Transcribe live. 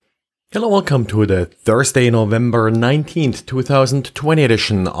Hello, welcome to the Thursday, November 19th, 2020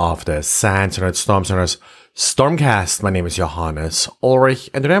 edition of the SANS Internet Storm Center's StormCast. My name is Johannes Ulrich,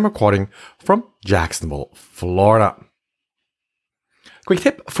 and today I'm recording from Jacksonville, Florida. Quick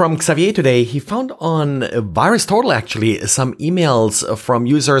tip from Xavier today. He found on VirusTotal actually some emails from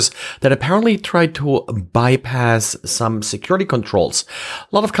users that apparently tried to bypass some security controls.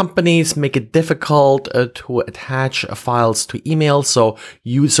 A lot of companies make it difficult to attach files to email, so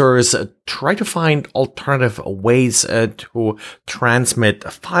users try to find alternative ways to transmit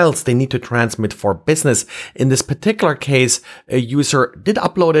files they need to transmit for business. In this particular case, a user did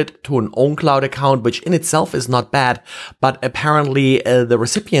upload it to an OwnCloud account, which in itself is not bad, but apparently the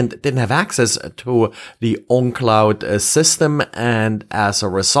recipient didn't have access to the OwnCloud system, and as a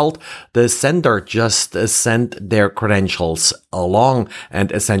result, the sender just sent their credentials along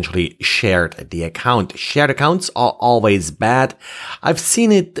and essentially shared the account. Shared accounts are always bad. I've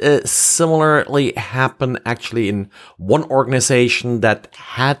seen it similarly happen actually in one organization that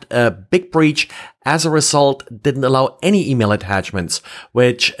had a big breach. As a result, didn't allow any email attachments,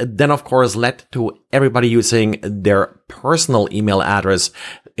 which then of course led to everybody using their personal email address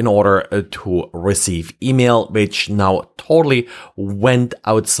in order to receive email, which now totally went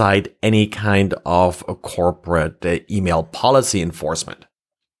outside any kind of corporate email policy enforcement.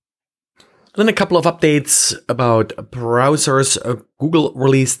 Then a couple of updates about browsers. Google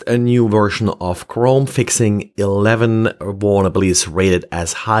released a new version of Chrome, fixing 11 vulnerabilities rated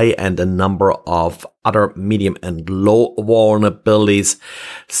as high and a number of other medium and low vulnerabilities.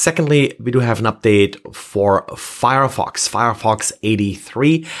 Secondly, we do have an update for Firefox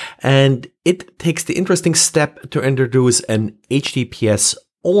 83, and it takes the interesting step to introduce an HTTPS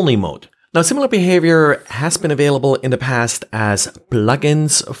only mode. Now, similar behavior has been available in the past as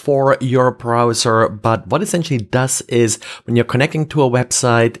plugins for your browser, but what essentially does is when you're connecting to a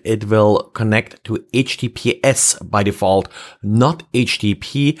website, it will connect to HTTPS by default, not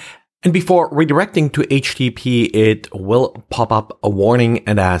HTTP. And before redirecting to HTTP, it will pop up a warning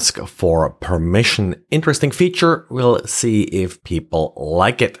and ask for permission. Interesting feature. We'll see if people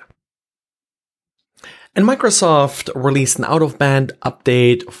like it. And Microsoft released an out-of-band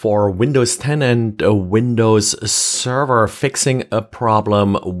update for Windows 10 and Windows Server, fixing a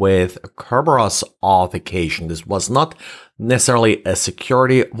problem with Kerberos authentication. This was not necessarily a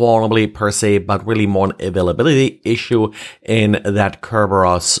security vulnerability per se, but really more an availability issue in that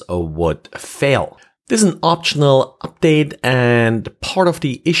Kerberos would fail. This is an optional update, and part of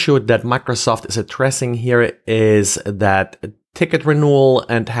the issue that Microsoft is addressing here is that ticket renewal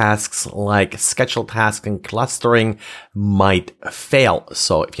and tasks like scheduled task and clustering might fail.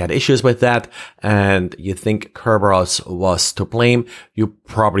 So if you had issues with that and you think Kerberos was to blame, you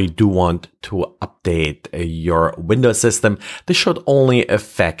probably do want to update your Windows system. This should only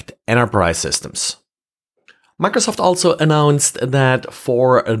affect enterprise systems. Microsoft also announced that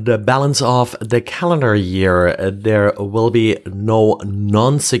for the balance of the calendar year, there will be no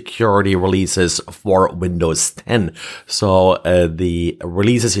non-security releases for Windows 10. So the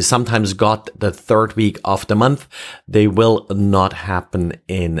releases you sometimes got the third week of the month, they will not happen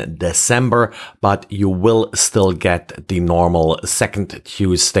in December, but you will still get the normal second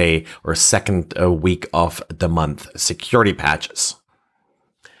Tuesday or second week of the month security patches.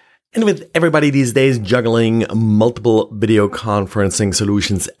 And with everybody these days juggling multiple video conferencing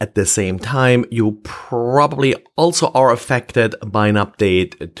solutions at the same time, you probably also are affected by an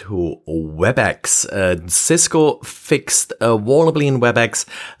update to WebEx. Cisco fixed a vulnerability in WebEx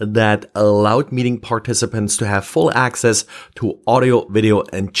that allowed meeting participants to have full access to audio, video,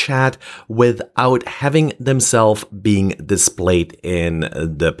 and chat without having themselves being displayed in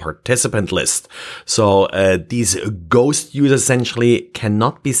the participant list. So these ghost users essentially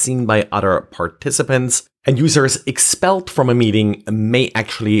cannot be seen by other participants, and users expelled from a meeting may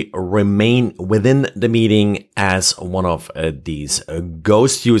actually remain within the meeting as one of these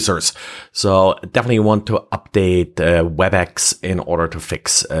ghost users. So definitely want to update WebEx in order to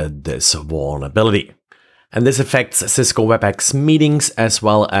fix this vulnerability. And this affects Cisco WebEx Meetings as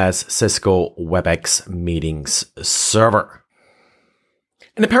well as Cisco WebEx Meetings Server.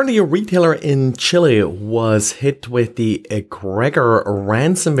 And apparently a retailer in Chile was hit with the egregor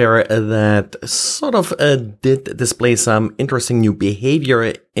ransomware that sort of did display some interesting new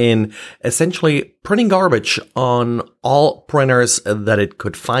behavior in essentially printing garbage on all printers that it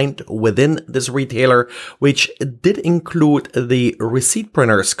could find within this retailer, which did include the receipt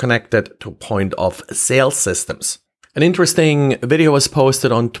printers connected to point of sale systems. An interesting video was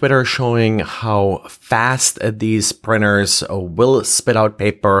posted on Twitter showing how fast these printers will spit out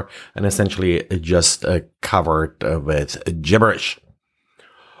paper and essentially just covered with gibberish.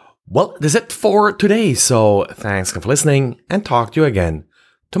 Well, that's it for today. So thanks for listening and talk to you again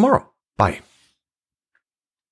tomorrow. Bye.